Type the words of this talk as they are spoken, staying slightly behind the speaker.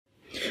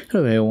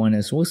Hello everyone,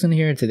 it's Wilson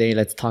here. Today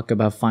let's talk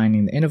about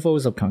finding the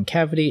intervals of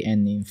concavity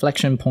and the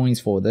inflection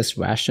points for this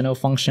rational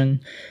function.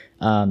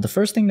 The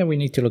first thing that we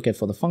need to look at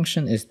for the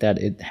function is that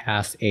it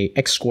has a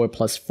x squared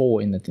plus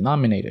 4 in the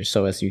denominator.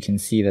 So as you can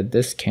see that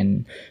this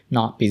can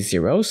not be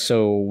 0.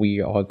 So we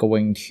are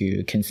going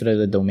to consider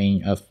the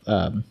domain of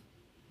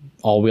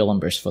all real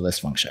numbers for this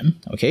function.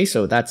 Okay,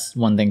 so that's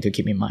one thing to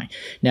keep in mind.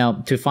 Now,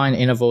 to find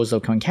intervals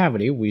of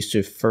concavity, we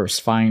should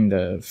first find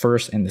the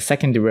first and the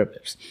second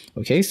derivatives.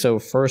 Okay, so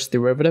first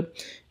derivative,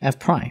 f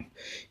prime,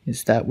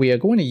 is that we are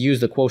going to use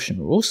the quotient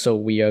rule. So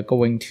we are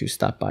going to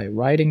start by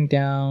writing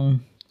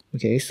down,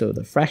 okay, so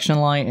the fraction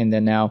line, and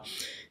then now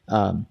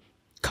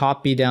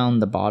copy down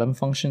the bottom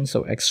function,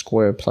 so x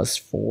squared plus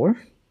 4.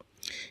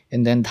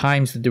 And then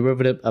times the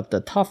derivative of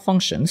the top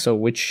function, so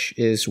which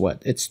is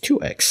what? It's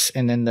 2x,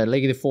 and then the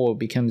negative 4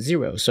 becomes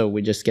 0. So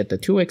we just get the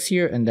 2x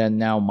here, and then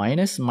now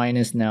minus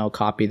now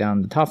copy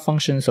down the top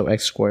function, so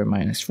x squared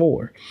minus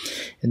 4.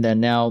 And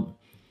then now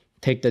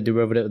take the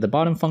derivative of the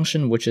bottom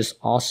function, which is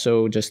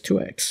also just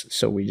 2x.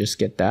 So we just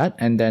get that,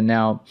 and then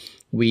now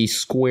we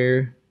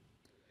square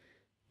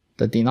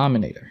the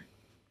denominator.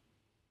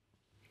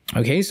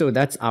 Okay, so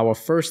that's our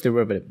first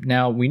derivative.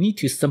 Now we need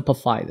to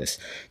simplify this.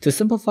 To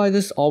simplify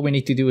this, all we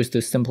need to do is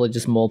to simply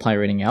just multiply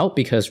everything out,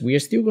 because we are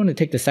still going to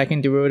take the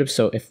second derivative.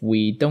 So if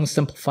we don't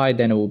simplify,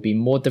 then it will be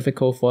more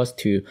difficult for us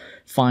to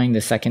find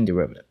the second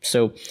derivative.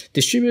 So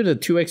distribute the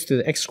 2x to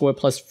the x squared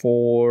plus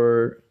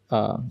 4.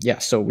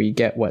 So we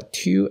get what?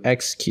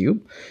 2x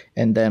cubed,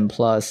 and then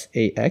plus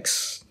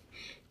ax.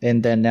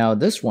 And then now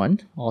this one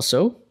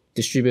also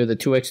distribute the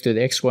 2x to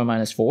the x squared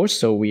minus 4.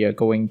 So we are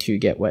going to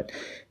get what?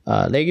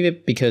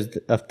 Negative, because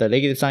of the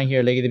negative sign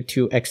here, negative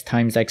 2x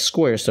times x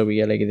squared, so we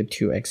get negative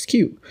 2x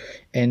cubed.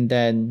 And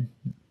then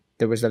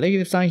there was a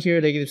negative sign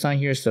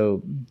here,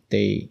 so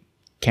they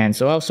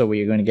cancel out, so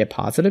we are going to get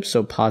positive,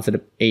 so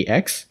positive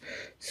ax,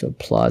 so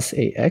plus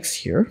ax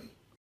here.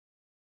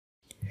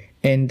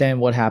 And then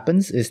what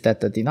happens is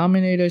that the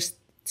denominator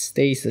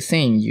stays the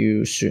same.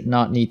 You should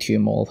not need to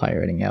multiply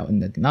everything out in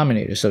the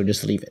denominator, so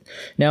just leave it.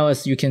 Now,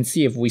 as you can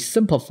see, if we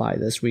simplify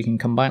this, we can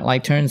combine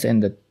like terms,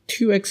 and the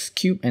 2x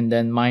cubed and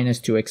then minus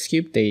 2x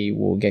cubed, they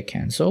will get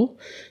canceled.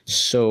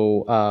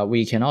 So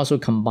we can also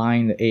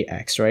combine the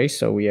ax, right?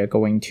 So we are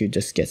going to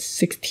just get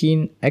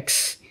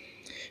 16x,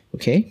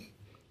 okay?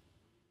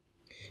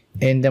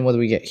 And then what do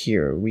we get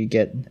here? We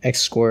get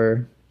x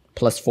squared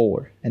plus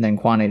 4, and then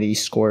quantity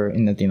squared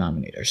in the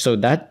denominator. So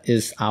that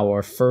is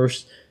our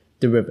first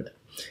derivative.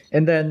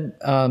 And then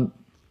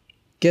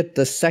get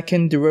the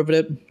second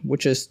derivative,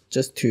 which is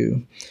just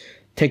to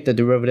take the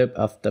derivative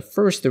of the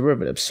first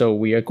derivative. So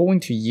we are going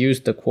to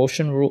use the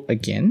quotient rule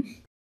again.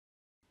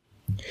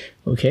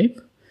 Okay,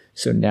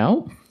 so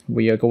now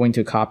we are going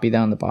to copy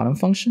down the bottom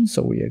function.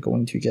 So we are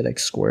going to get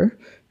x squared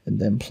and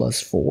then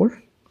plus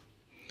 4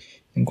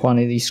 and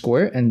quantity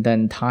squared, and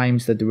then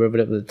times the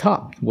derivative of the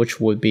top,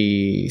 which would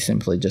be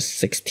simply just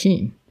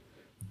 16.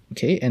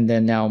 Okay, and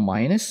then now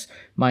minus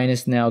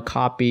now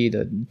copy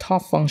the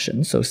top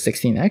function, so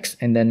 16x,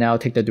 and then now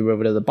take the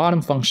derivative of the bottom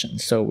function.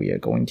 So we are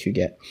going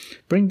to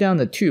bring down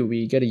the 2,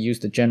 we got to use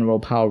the general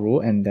power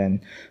rule and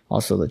then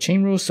also the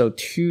chain rule. So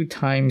 2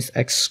 times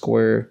x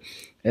squared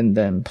and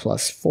then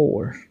plus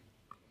 4.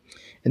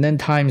 And then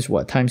times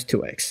what? Times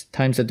 2x,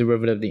 times the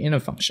derivative of the inner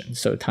function.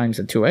 So times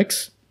the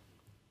 2x.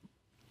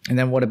 And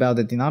then what about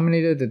the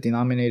denominator? The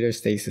denominator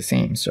stays the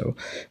same. So,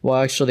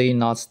 well, actually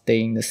not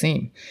staying the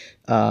same.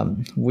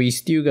 We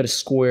still got to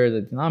square the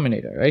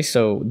denominator, right?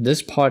 So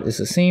this part is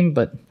the same,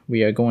 but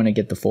we are going to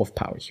get the fourth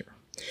power here.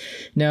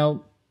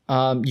 Now,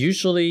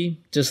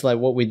 usually, just like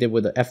what we did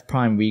with the f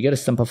prime, we got to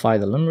simplify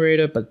the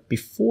numerator. But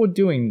before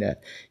doing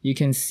that, you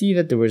can see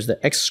that there was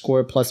the x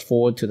squared plus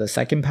 4 to the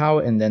second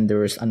power, and then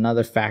there is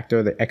another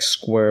factor, the x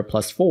squared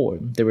plus 4.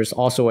 There is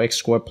also x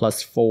squared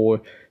plus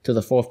 4 to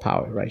the fourth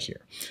power right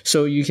here.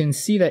 So you can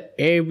see that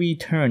every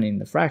term in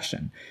the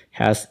fraction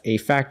has a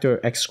factor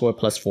x squared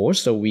plus 4.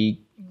 So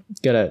we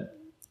gotta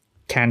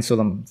cancel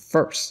them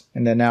first.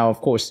 And then now,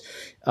 of course,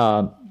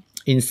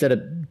 instead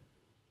of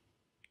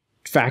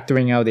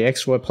factoring out the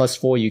x squared plus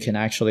 4, you can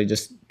actually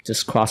just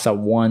cross out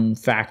one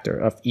factor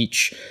of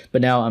each.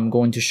 But now I'm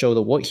going to show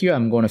the work here.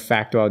 I'm going to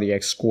factor out the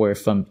x squared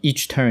from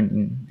each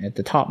term at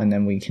the top, and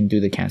then we can do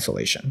the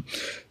cancellation.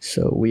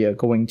 So we are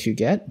going to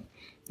get,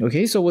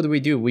 okay, so what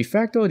do? We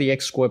factor the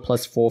x squared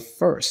plus 4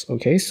 first.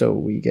 Okay, so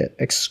we get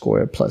x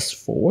squared plus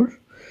 4.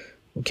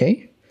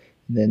 Okay,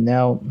 and then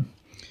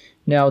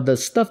now the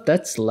stuff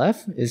that's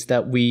left is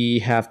that we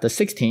have the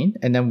 16,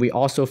 and then we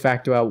also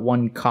factor out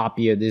one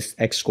copy of this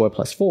x squared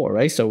plus 4,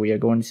 right? So we are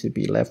going to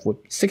be left with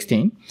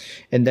 16,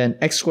 and then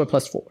x squared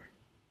plus 4.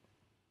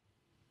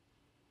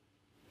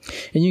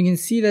 And you can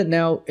see that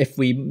now if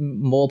we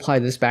multiply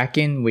this back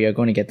in, we are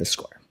going to get the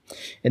square.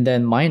 And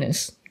then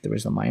minus, there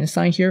is a minus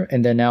sign here,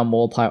 and then now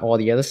multiply all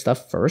the other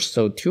stuff first.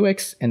 So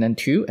 2x and then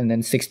 2 and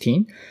then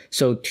 16.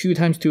 So 2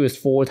 times 2 is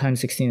 4 times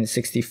 16 is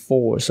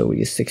 64. So we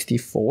get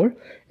 64.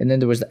 And then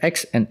there was the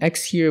x and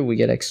x here, we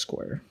get x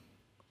squared.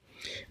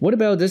 What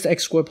about this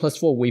x squared plus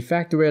 4? We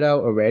factor it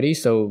out already,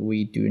 so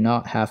we do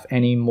not have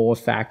any more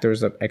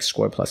factors of x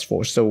squared plus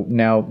 4. So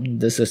now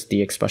this is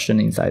the expression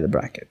inside the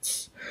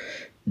brackets.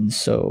 And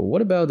so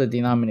what about the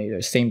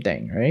denominator? Same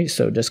thing, right?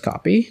 So just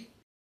copy.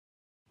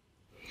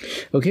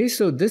 Okay,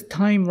 so this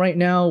time right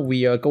now,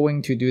 we are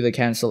going to do the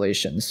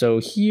cancellation. So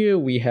here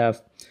we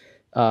have,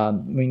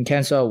 we can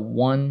cancel out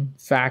one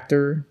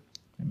factor,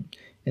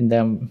 and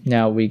then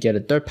now we get a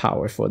third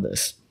power for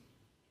this.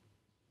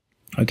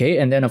 Okay,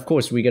 and then of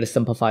course we got to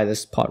simplify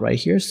this part right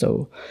here.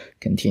 So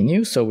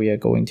continue. So we are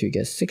going to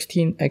get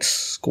 16x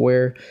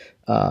squared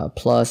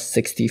plus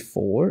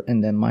 64,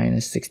 and then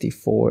minus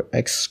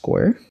 64x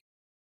squared.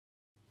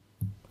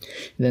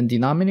 And then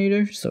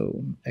denominator,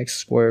 so x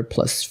squared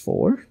plus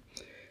 4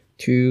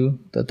 to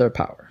the third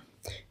power.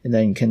 And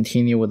then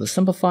continue with the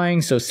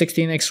simplifying. So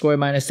 16x squared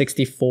minus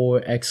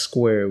 64x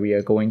squared, we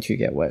are going to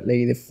get what?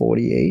 Negative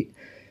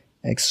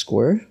 48x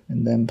squared,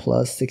 and then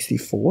plus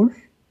 64.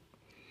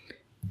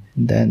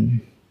 And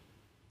then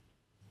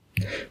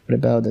what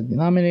about the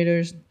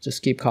denominators?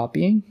 Just keep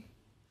copying.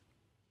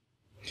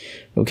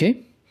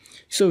 Okay,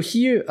 so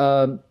here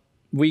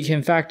we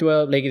can factor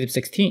out negative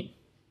 16.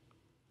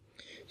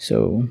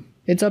 So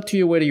it's up to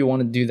you whether you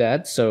want to do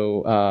that.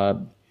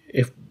 So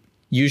if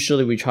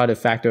usually we try to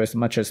factor as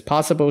much as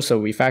possible. So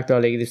we factor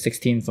out negative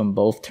 16 from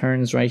both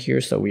terms right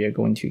here. So we are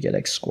going to get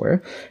x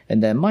squared,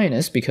 and then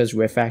minus, because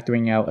we're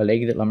factoring out a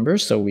negative number.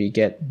 So we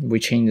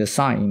change the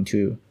sign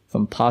into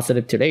from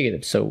positive to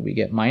negative. So we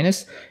get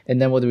minus,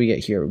 and then what do we get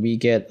here? We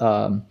get,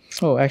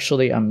 oh,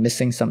 actually I'm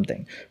missing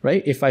something,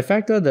 right? If I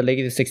factor out the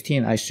negative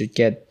 16, I should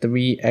get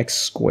 3x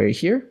squared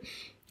here.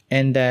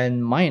 And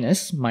then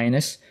minus,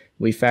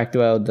 we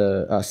factor out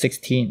the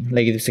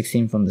negative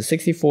 16 from the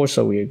 64,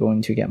 so we are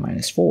going to get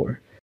minus 4.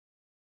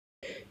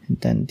 And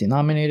then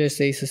denominator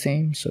stays the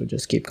same, so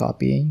just keep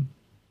copying.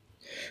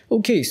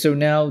 Okay, so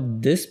now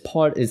this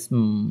part is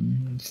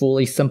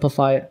fully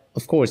simplified.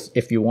 Of course,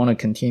 if you want to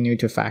continue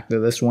to factor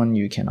this one,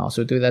 you can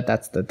also do that.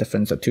 That's the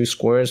difference of two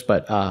squares,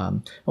 but I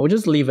will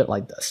just leave it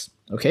like this.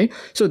 Okay,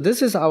 so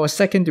this is our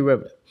second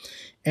derivative.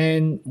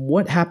 And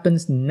what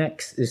happens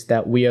next is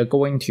that we are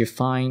going to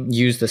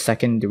use the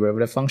second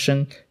derivative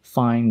function,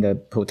 find the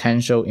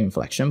potential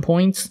inflection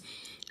points.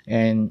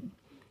 And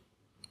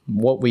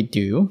what we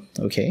do,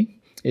 okay,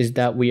 is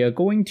that we are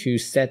going to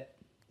set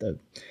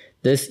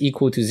this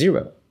equal to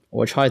 0,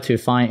 or try to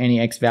find any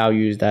x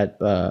values that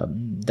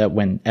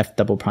when f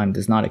double prime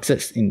does not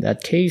exist. In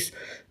that case,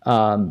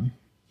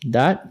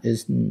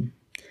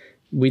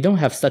 we don't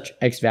have such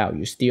x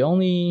values. The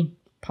only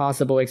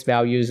possible x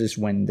values is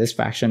when this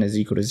fraction is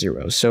equal to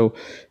 0. So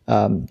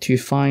to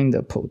find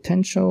the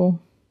potential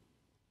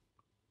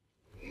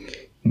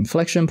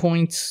inflection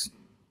points,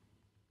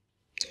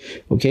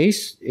 okay,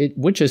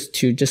 which is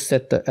to just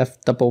set the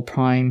f double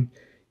prime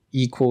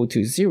equal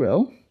to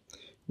 0,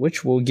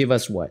 which will give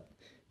us what?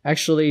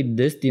 Actually,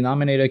 this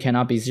denominator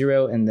cannot be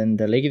 0, and then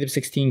the negative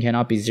 16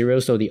 cannot be 0.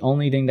 So the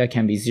only thing that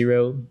can be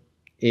 0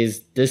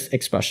 is this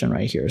expression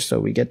right here. So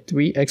we get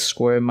 3x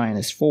squared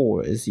minus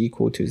 4 is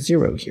equal to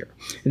 0 here.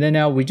 And then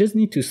now we just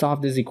need to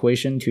solve this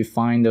equation to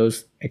find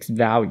those x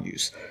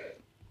values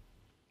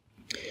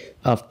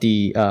of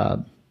the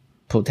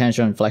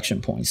potential inflection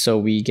points. So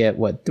we get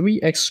what?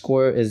 3x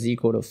squared is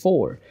equal to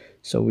 4.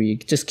 So we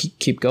just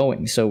keep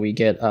going. So we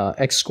get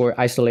x squared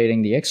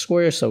isolating the x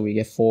squared. So we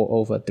get 4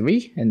 over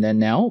 3. And then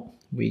now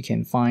we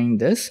can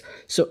find this.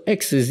 So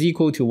x is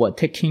equal to what?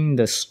 Taking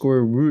the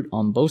square root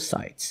on both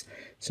sides.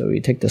 So we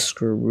take the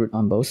square root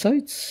on both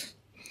sides.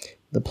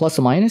 The plus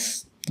or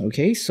minus.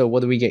 Okay, so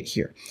what do we get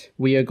here?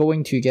 We are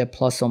going to get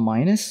plus or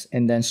minus,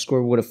 and then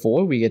square root of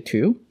 4, we get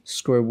 2.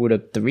 Square root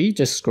of 3,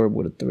 just square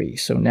root of 3.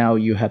 So now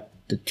you have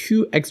the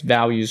two x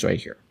values right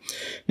here.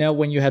 Now,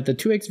 when you have the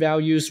two x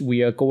values,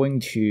 we are going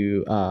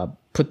to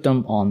put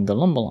them on the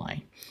number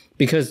line,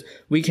 because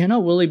we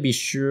cannot really be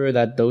sure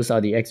that those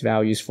are the x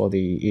values for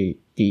the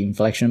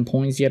inflection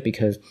points yet,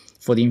 because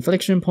for the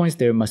inflection points,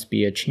 there must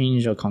be a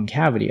change of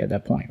concavity at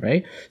that point,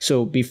 right?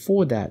 So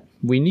before that,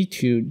 we need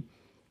to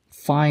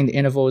find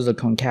intervals of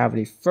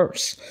concavity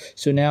first.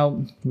 So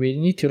now we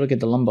need to look at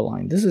the number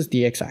line. This is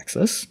the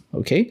x-axis,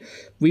 okay?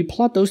 We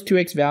plot those two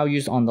x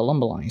values on the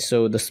number line.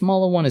 So the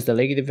smaller one is the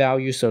negative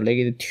value, so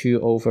negative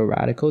 2 over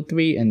radical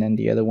 3, and then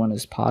the other one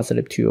is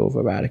positive 2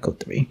 over radical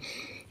 3.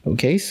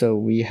 Okay, so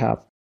we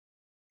have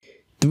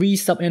 3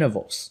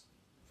 subintervals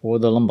for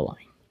the number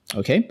line,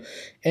 okay?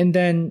 And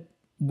then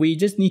we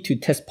just need to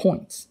test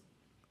points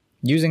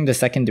using the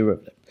second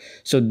derivative.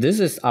 So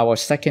this is our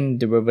second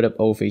derivative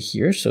over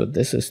here. So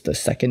this is the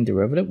second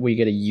derivative. We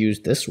got to use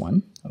this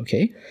one,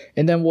 okay?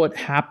 And then what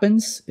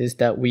happens is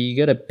that we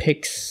got to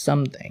pick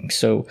something.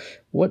 So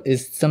what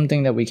is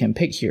something that we can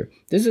pick here?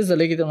 This is a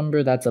negative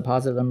number, that's a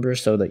positive number.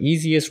 So the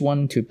easiest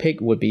one to pick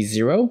would be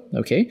 0,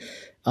 okay?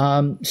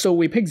 So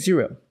we pick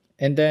 0.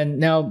 And then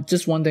now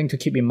just one thing to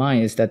keep in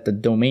mind is that the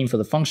domain for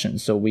the function.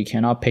 So we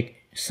cannot pick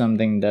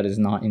something that is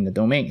not in the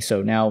domain.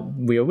 So now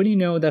we already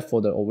know that for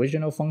the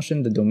original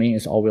function, the domain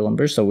is all real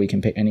numbers, so we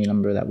can pick any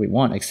number that we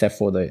want except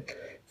for the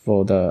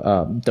for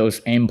the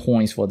those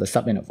endpoints for the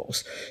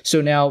subintervals.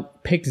 So now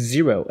pick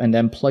 0 and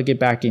then plug it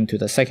back into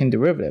the second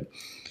derivative,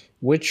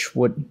 which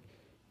would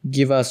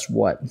give us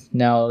what?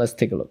 Now let's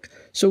take a look.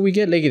 So we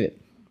get negative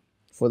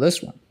for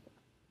this one,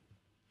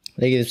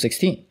 negative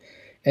 16.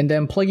 And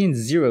then plug in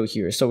 0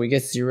 here. So we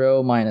get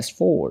 0 minus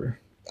 4.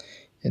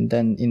 And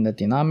then in the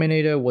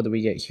denominator, what do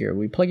we get here?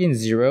 We plug in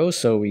 0,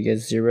 so we get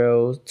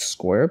 0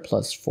 squared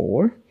plus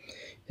 4.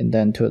 And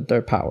then to the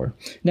third power.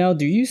 Now,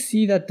 do you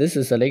see that this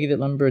is a negative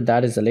number,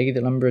 that is a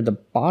negative number? The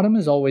bottom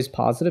is always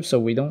positive, so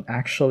we don't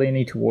actually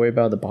need to worry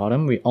about the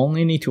bottom. We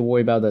only need to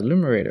worry about the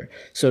numerator.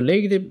 So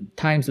negative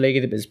times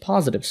negative is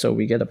positive, so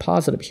we get a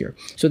positive here.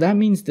 So that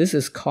means this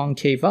is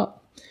concave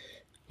up.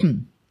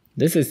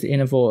 This is the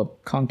interval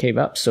of concave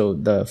up, so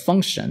the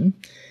function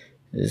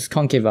is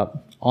concave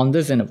up on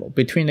this interval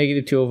between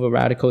negative 2 over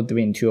radical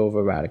 3 and 2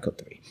 over radical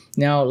 3.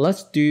 Now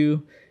let's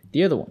do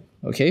the other one.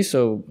 Okay,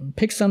 so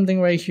pick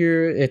something right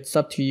here. It's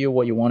up to you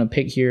what you want to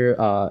pick here.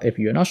 If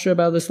you're not sure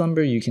about this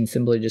number, you can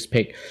simply just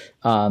pick,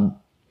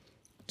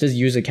 just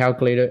use a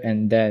calculator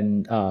and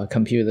then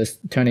compute this,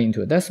 turn it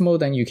into a decimal,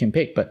 then you can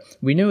pick. But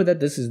we know that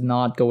this is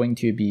not going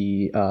to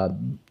be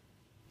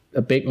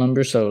a big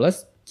number, so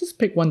let's just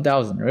pick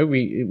 1,000, right?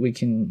 We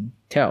can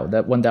tell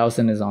that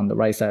 1,000 is on the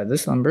right side of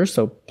this number,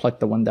 so plug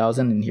the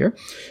 1,000 in here.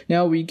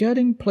 Now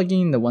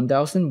plugging in the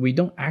 1,000, we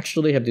don't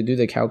actually have to do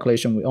the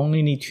calculation. We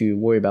only need to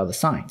worry about the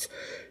signs.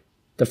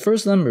 The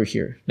first number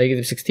here,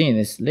 negative 16,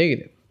 is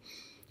negative.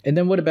 And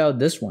then what about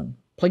this one?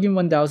 Plug in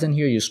 1,000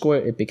 here, you square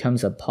it, it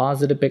becomes a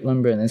positive big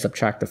number, and then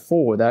subtract the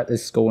 4. That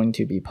is going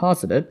to be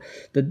positive.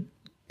 The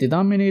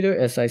denominator,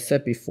 as I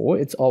said before,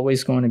 it's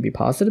always going to be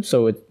positive,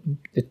 so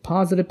it's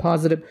positive,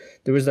 positive.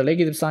 There is a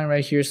negative sign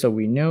right here, so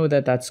we know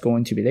that that's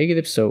going to be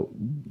negative. So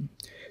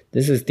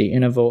this is the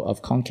interval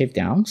of concave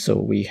down, so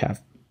we have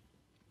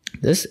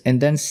this. And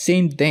then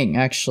same thing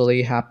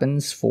actually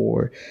happens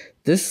for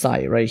this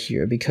side right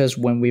here, because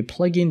when we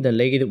plug in the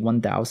negative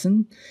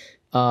 1,000,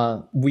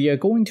 we are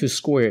going to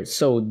square it,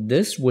 so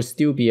this would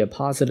still be a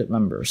positive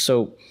number.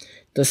 So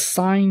the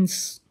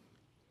signs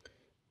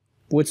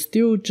would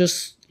still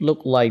just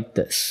look like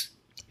this,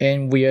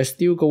 and we are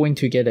still going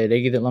to get a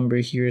negative number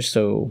here,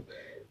 so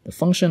the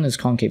function is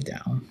concave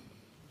down.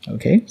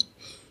 Okay,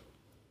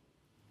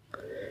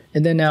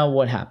 and then now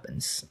what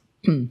happens?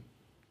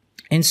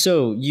 And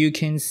so you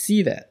can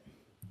see that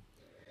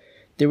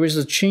there is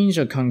a change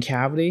of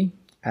concavity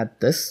at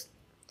this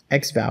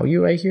x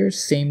value right here.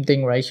 Same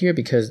thing right here,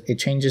 because it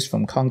changes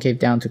from concave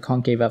down to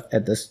concave up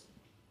at this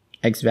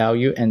x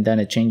value, and then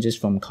it changes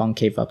from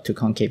concave up to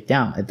concave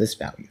down at this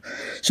value.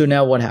 So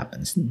now what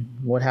happens?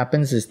 What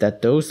happens is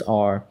that those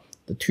are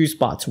the two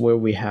spots where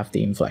we have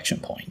the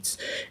inflection points.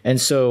 And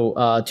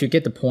so to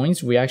get the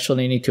points, we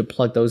actually need to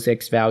plug those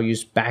x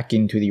values back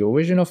into the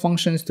original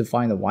functions to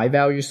find the y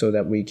value so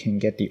that we can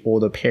get the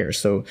order pair.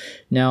 So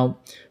now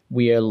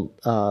we are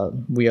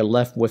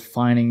left with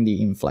finding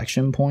the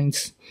inflection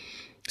points.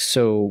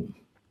 So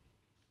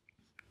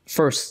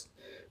first,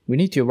 we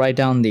need to write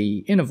down the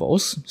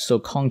intervals. So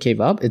concave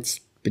up, it's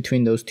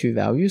between those two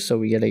values. So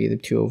we get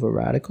negative 2 over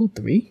radical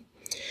 3.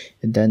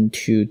 And then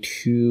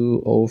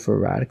 2 over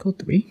radical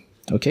 3.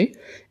 Okay.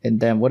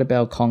 And then what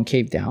about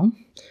concave down?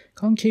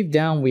 Concave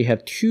down, we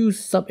have two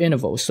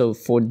subintervals. So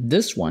for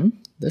this one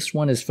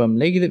is from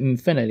negative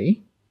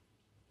infinity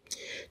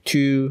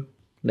to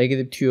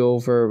negative 2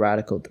 over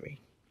radical 3.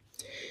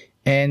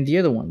 And the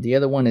other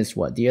one is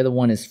what? The other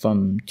one is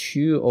from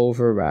 2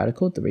 over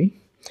radical 3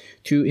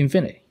 to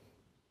infinity.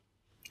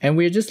 And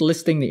we're just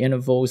listing the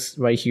intervals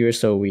right here,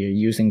 so we're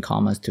using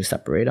commas to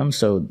separate them.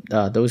 So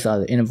those are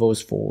the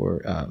intervals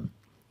for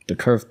the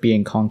curve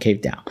being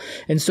concave down.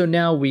 And so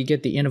now we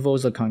get the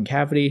intervals of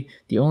concavity.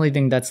 The only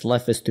thing that's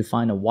left is to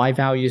find the y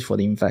values for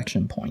the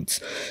inflection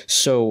points.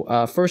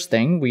 So first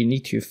thing, we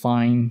need to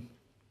find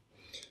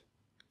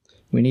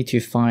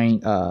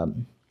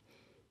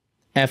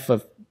f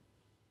of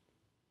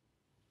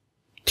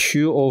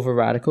 2 over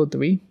radical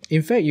 3.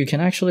 In fact, you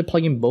can actually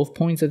plug in both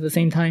points at the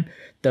same time.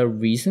 The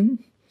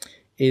reason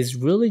is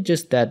really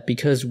just that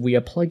because we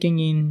are plugging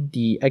in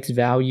the x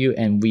value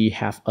and we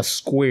have a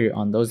square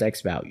on those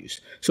x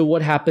values. So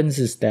what happens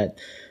is that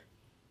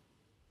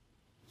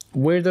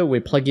whether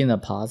we plug in a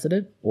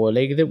positive or a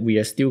negative, we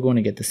are still going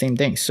to get the same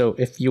thing. So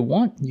if you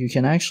want, you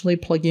can actually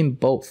plug in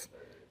both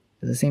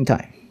at the same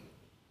time.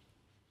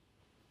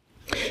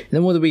 And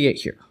then what do we get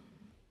here?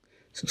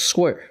 So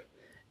square.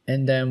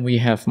 And then we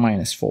have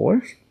minus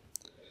 4.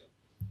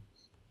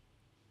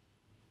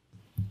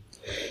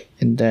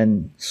 And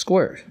then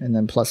square, and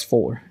then plus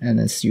 4. And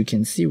as you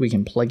can see, we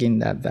can plug in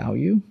that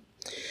value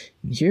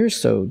in here.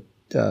 So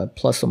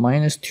plus or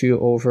minus 2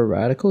 over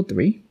radical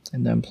 3.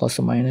 And then plus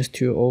or minus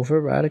 2 over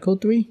radical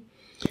 3.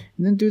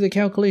 And then do the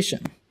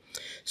calculation.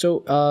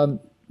 So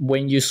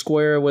when you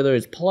square, whether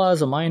it's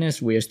plus or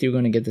minus, we are still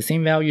going to get the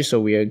same value. So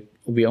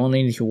we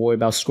only need to worry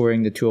about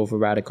squaring the 2 over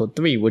radical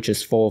 3, which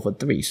is 4 over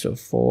 3. So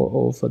 4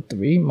 over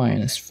 3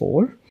 minus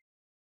 4.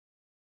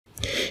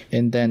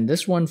 And then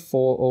this one,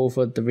 4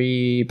 over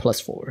 3 plus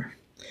 4.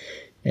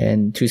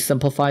 And to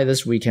simplify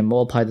this, we can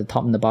multiply the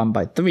top and the bottom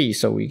by 3.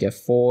 So we get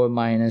 4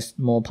 minus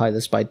multiply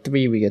this by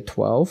 3, we get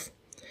 12.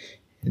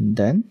 And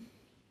then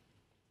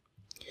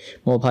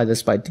multiply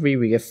this by 3,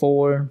 we get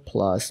 4,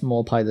 plus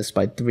multiply this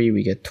by 3,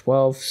 we get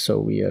 12. So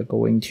we are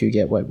going to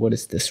get, what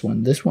is this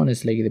one? This one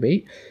is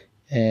 -8.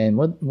 And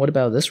what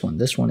about this one?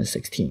 This one is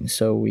 16.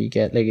 So we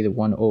get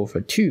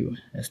 -1/2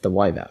 as the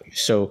y value.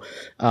 So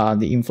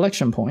the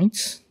inflection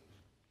points,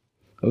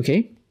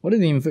 okay? What are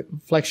the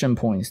inflection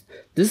points?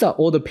 These are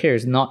all the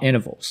pairs, not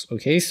intervals,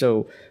 okay?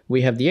 So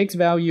we have the x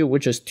value,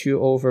 which is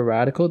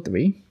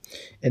 2/3.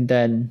 And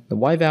then the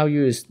y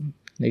value is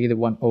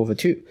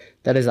 -1/2.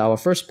 That is our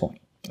first point,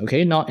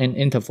 okay? Not an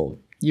interval,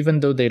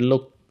 even though they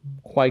look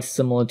quite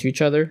similar to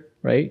each other,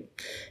 right?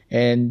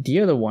 And the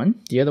other one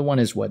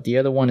is what? The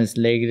other one is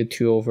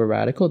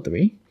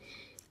 -2/3.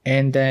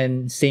 And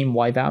then same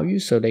y value,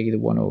 so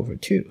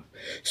 -1/2.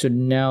 So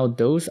now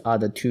those are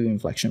the two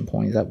inflection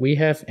points that we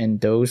have,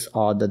 and those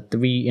are the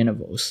three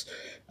intervals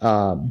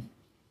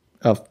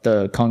of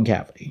the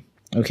concavity.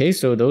 Okay,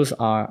 so those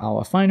are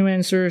our final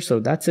answers. So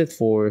that's it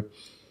for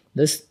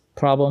this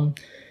problem.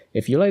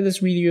 If you like this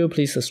video,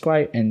 please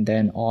subscribe and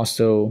then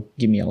also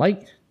give me a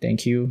like.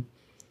 Thank you.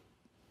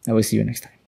 I will see you next time.